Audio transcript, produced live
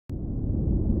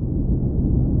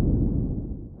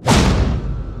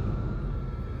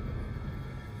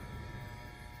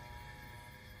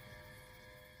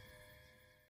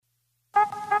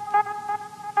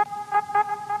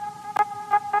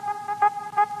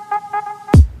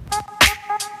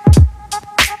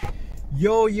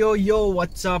Yo,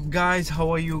 what's up guys? How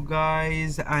are you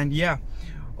guys? And yeah,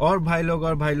 और भाई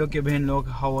लोग के बहन लोग,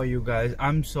 how are you guys?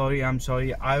 I'm sorry.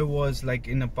 I was like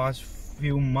in the past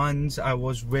few months I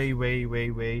was very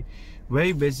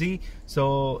busy.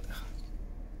 So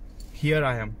here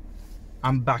I am.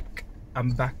 I'm back.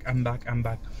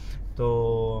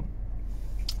 तो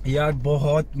यार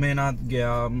बहुत मेहनत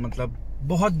गया, मतलब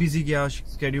बहुत बिजी गया,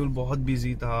 शेड्यूल बहुत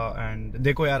बिजी था। एंड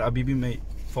देखो यार, अभी भी मैं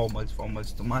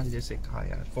फॉर्मल्स तुम्हारे जैसे कहा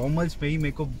यार, फॉर्मल्स में ही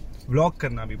मेरे को व्लॉग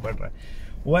करना भी पड़ रहा है।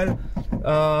 Well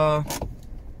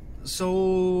so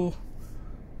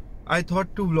I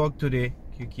thought to vlog today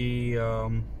क्योंकि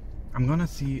I am gonna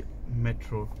see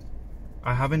metro.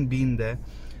 I haven't been there,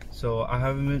 so I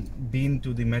haven't been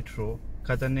to the metro.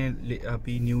 Qatar ने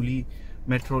अभी न्यूली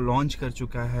मेट्रो लॉन्च कर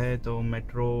चुका है, तो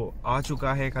मेट्रो आ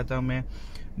चुका है कतर में।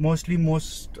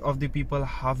 most of the people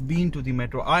have been to the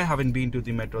metro. I haven't been to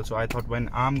the metro, so I thought when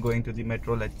I'm going to the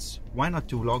metro, why not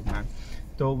to vlog man।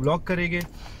 तो vlog करेंगे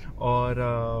और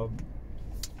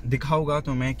दिखाऊंगा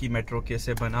तुम्हें कि metro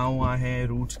कैसे बना हुआ है,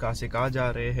 रूट्स कहाँ से कहाँ जा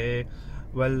रहे हैं।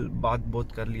 वेल बात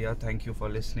बहुत कर लिया, thank you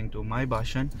for listening to my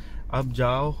भाषण। अब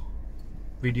जाओ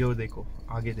वीडियो देखो,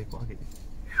 आगे देखो।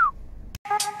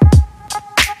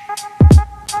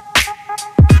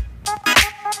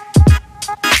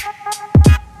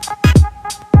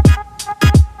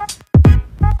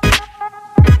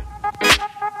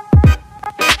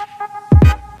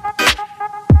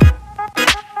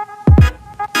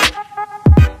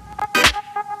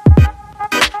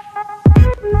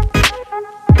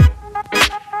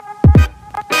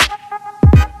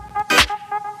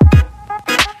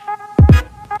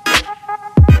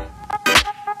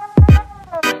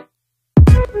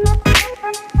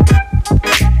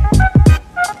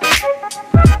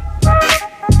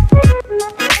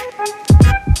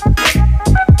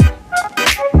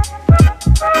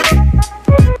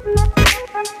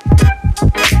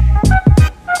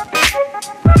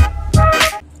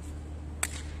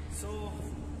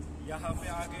 यहाँ पे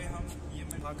आ गए हम। ये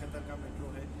कतर का मेट्रो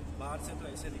है, बाहर से तो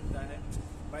ऐसे दिखता है।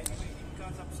 बाय द वे इनका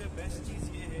सबसे बेस्ट चीज़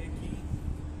ये है कि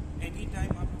एनी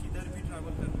टाइम आप किधर भी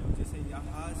ट्रैवल कर रहे हो, जैसे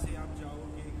यहाँ से आप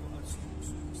जाओगे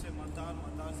सूक से मतार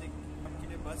से आपके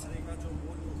लिए बस रहेगा जो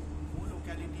वो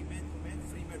लोकेलिटी में तुम्हें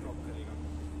फ्री में ड्रॉप करेगा।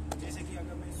 जैसे कि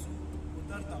अगर मैं सूक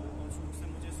उतरता हूँ और सूक से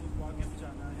मुझे सूक वाके में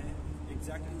जाना है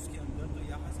एग्जैक्टली उसके अंदर, तो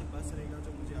यहाँ से बस रहेगा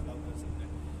जो मुझे अलाउ कर सकता है।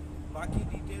 बाकी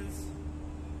डिटेल्स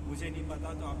मुझे नहीं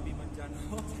पता, तो आप भी मत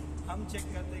जानो। हम चेक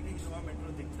करते हैं कि दोहा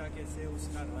मेट्रो दिखता कैसे है,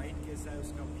 उसका राइड कैसा है,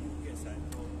 उसका व्यू कैसा है।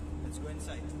 तो let's go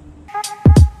inside.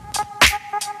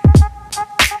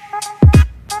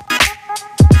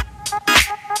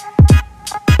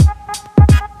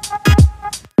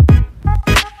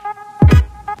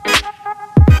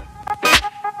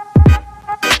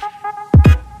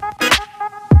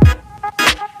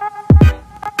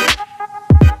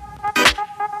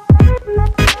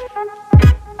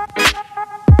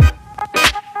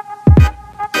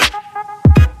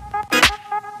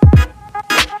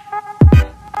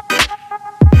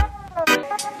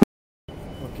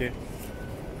 Okay,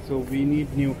 so we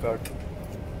need new card.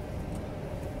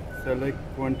 Select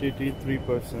quantity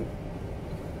 3%.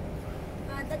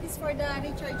 That is for the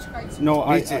recharge cards. No,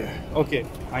 okay.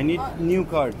 I need new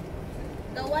card.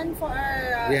 The one for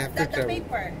We have to the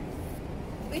paper.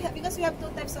 Because we have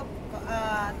two types of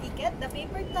ticket: the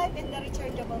paper type and the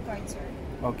rechargeable card, sir.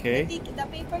 Okay. The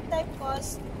paper type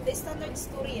costs the standard is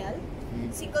 2 riyal,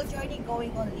 single journey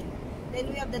going only.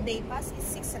 Then we have the day pass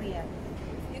is 6 riyal.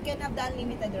 You can have the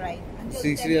unlimited ride until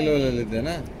 6 riyal वाला लेते हैं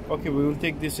ना? Okay, we will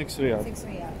take the 6 riyal. 6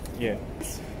 riyal. Yeah.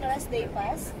 Plus day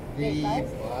pass.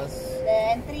 Pass.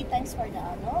 Then 3 times for the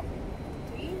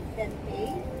 3. Then pay.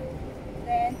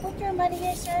 Then put your money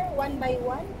here, sir. One by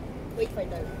one. Wait for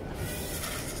the.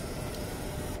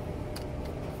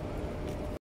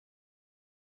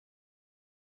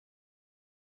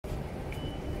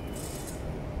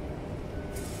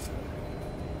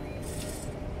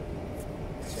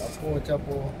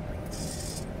 Chapo.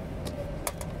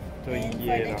 तो And ये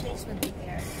for the रहा। change will be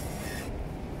there.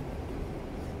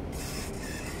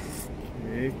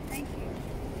 Okay. Thank you.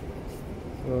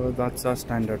 So that's our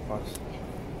standard pass.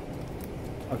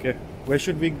 Okay. Where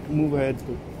should we move ahead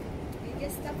to? You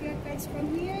just stop your cards from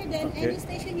here. Then Okay. any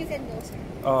station you can go, sir.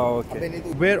 Oh, okay.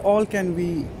 Where all can we,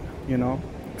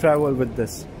 travel with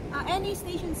this? Any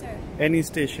station, sir. Any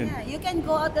station? Yeah, you can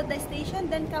go out of the station,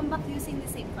 then come back using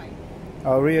the same card.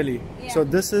 Oh, really? Yeah. So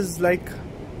this is like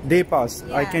day pass. I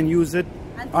Yeah. can use it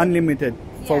Until- unlimited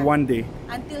for Yeah. one day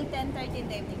Until 10:30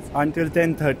 in the evening, sir. until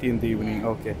 10:30 in the evening.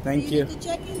 Yeah. Okay, So thank you you. need to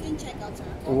check in and check out,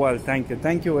 sir. Okay? Well,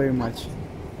 thank you very much.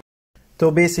 तो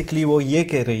basically वो ये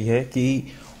कह रही है कि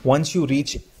once you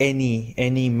reach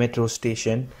any metro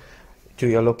station to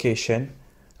your location,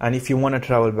 and if you want to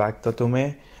travel back, तो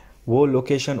तुम्हें वो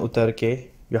लोकेशन उतर के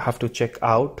you have to check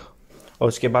out, और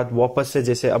उसके बाद वापस से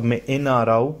जैसे अब मैं इन आ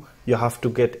रहा हूँ, you have to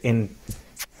get in.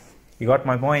 You got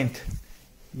my point?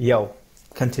 Yo,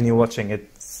 continue watching it.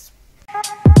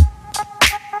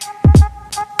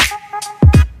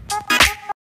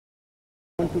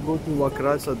 I want to go to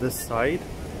Wakra, so this side,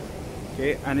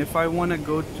 okay, and if I want to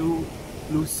go to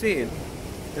Lusail,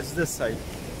 it's this side.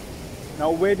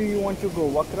 Now where do you want to go,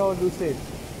 Wakra or Lusail?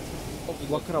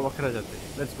 Wakra jate.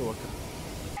 Let's go Wakra.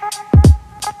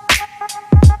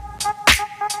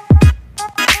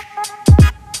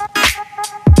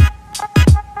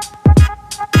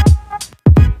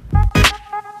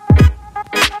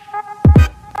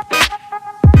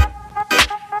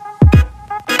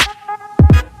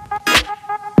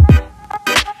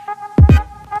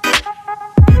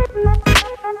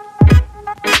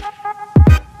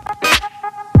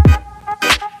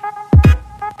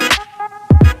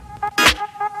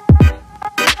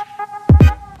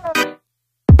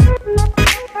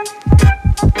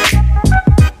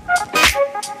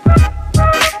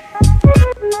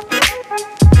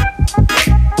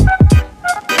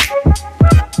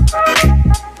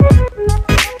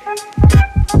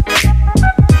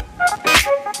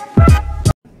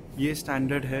 ये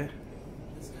standard है,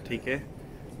 ठीक है।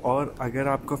 और अगर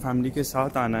आपको family के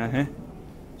साथ आना है,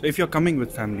 तो if you are coming with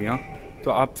family, हाँ,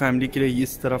 तो आप फैमिली के लिए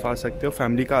इस तरफ आ सकते हो,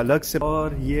 फैमिली का अलग से।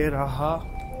 और ये रहा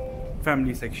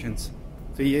फैमिली सेक्शंस,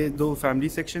 तो ये दो फैमिली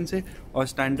सेक्शंस है, और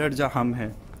स्टैंडर्ड जहाँ हम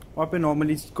हैं वहाँ पे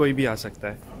नॉर्मली कोई भी आ सकता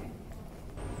है।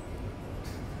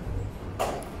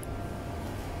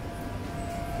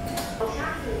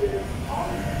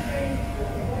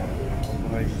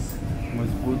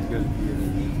 मजबूत गलती है।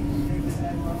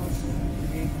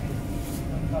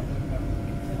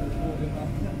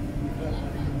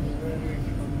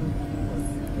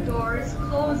 Doors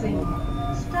closing.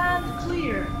 Stand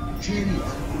clear.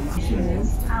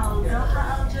 Choose Al Doha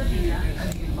Al Jadida.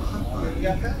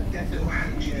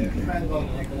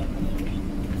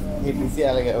 ये पीछे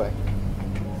आ लगा हुआ है।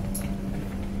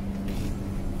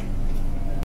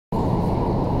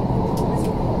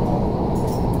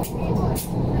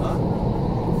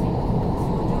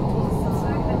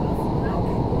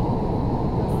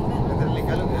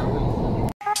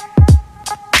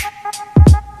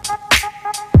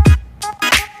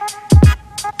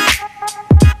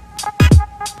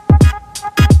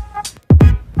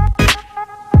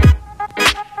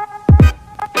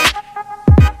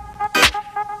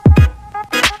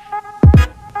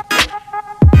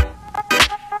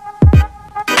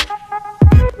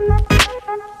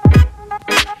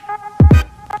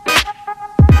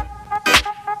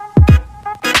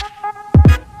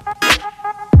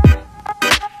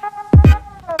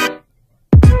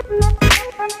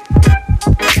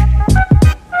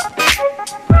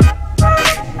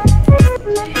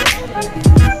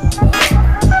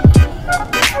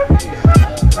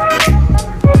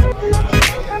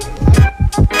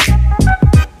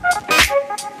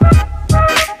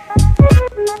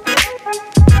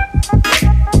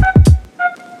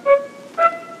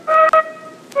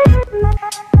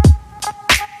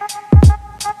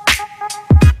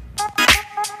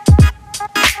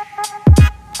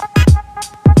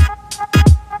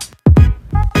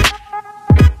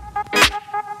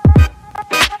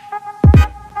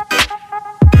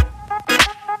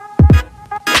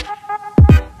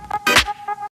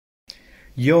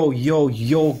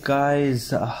 यो गाइस,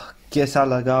 कैसा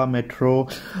लगा मेट्रो?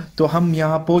 तो हम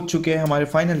यहाँ पहुँच चुके हैं हमारे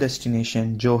फाइनल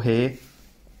डेस्टिनेशन, जो है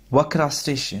वकरा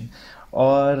स्टेशन।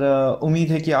 और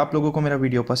उम्मीद है कि आप लोगों को मेरा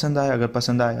वीडियो पसंद आया। अगर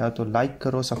पसंद आया तो लाइक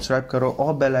करो, सब्सक्राइब करो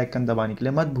और बेल आइकन दबाने के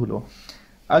लिए मत भूलो।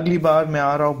 अगली बार मैं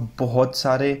आ रहा हूँ, बहुत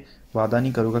सारे वादा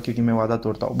नहीं करूँगा क्योंकि मैं वादा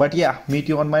तोड़ता हूँ, बट या meet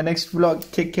you on my next vlog.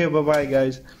 Take care, bye bye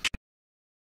guys.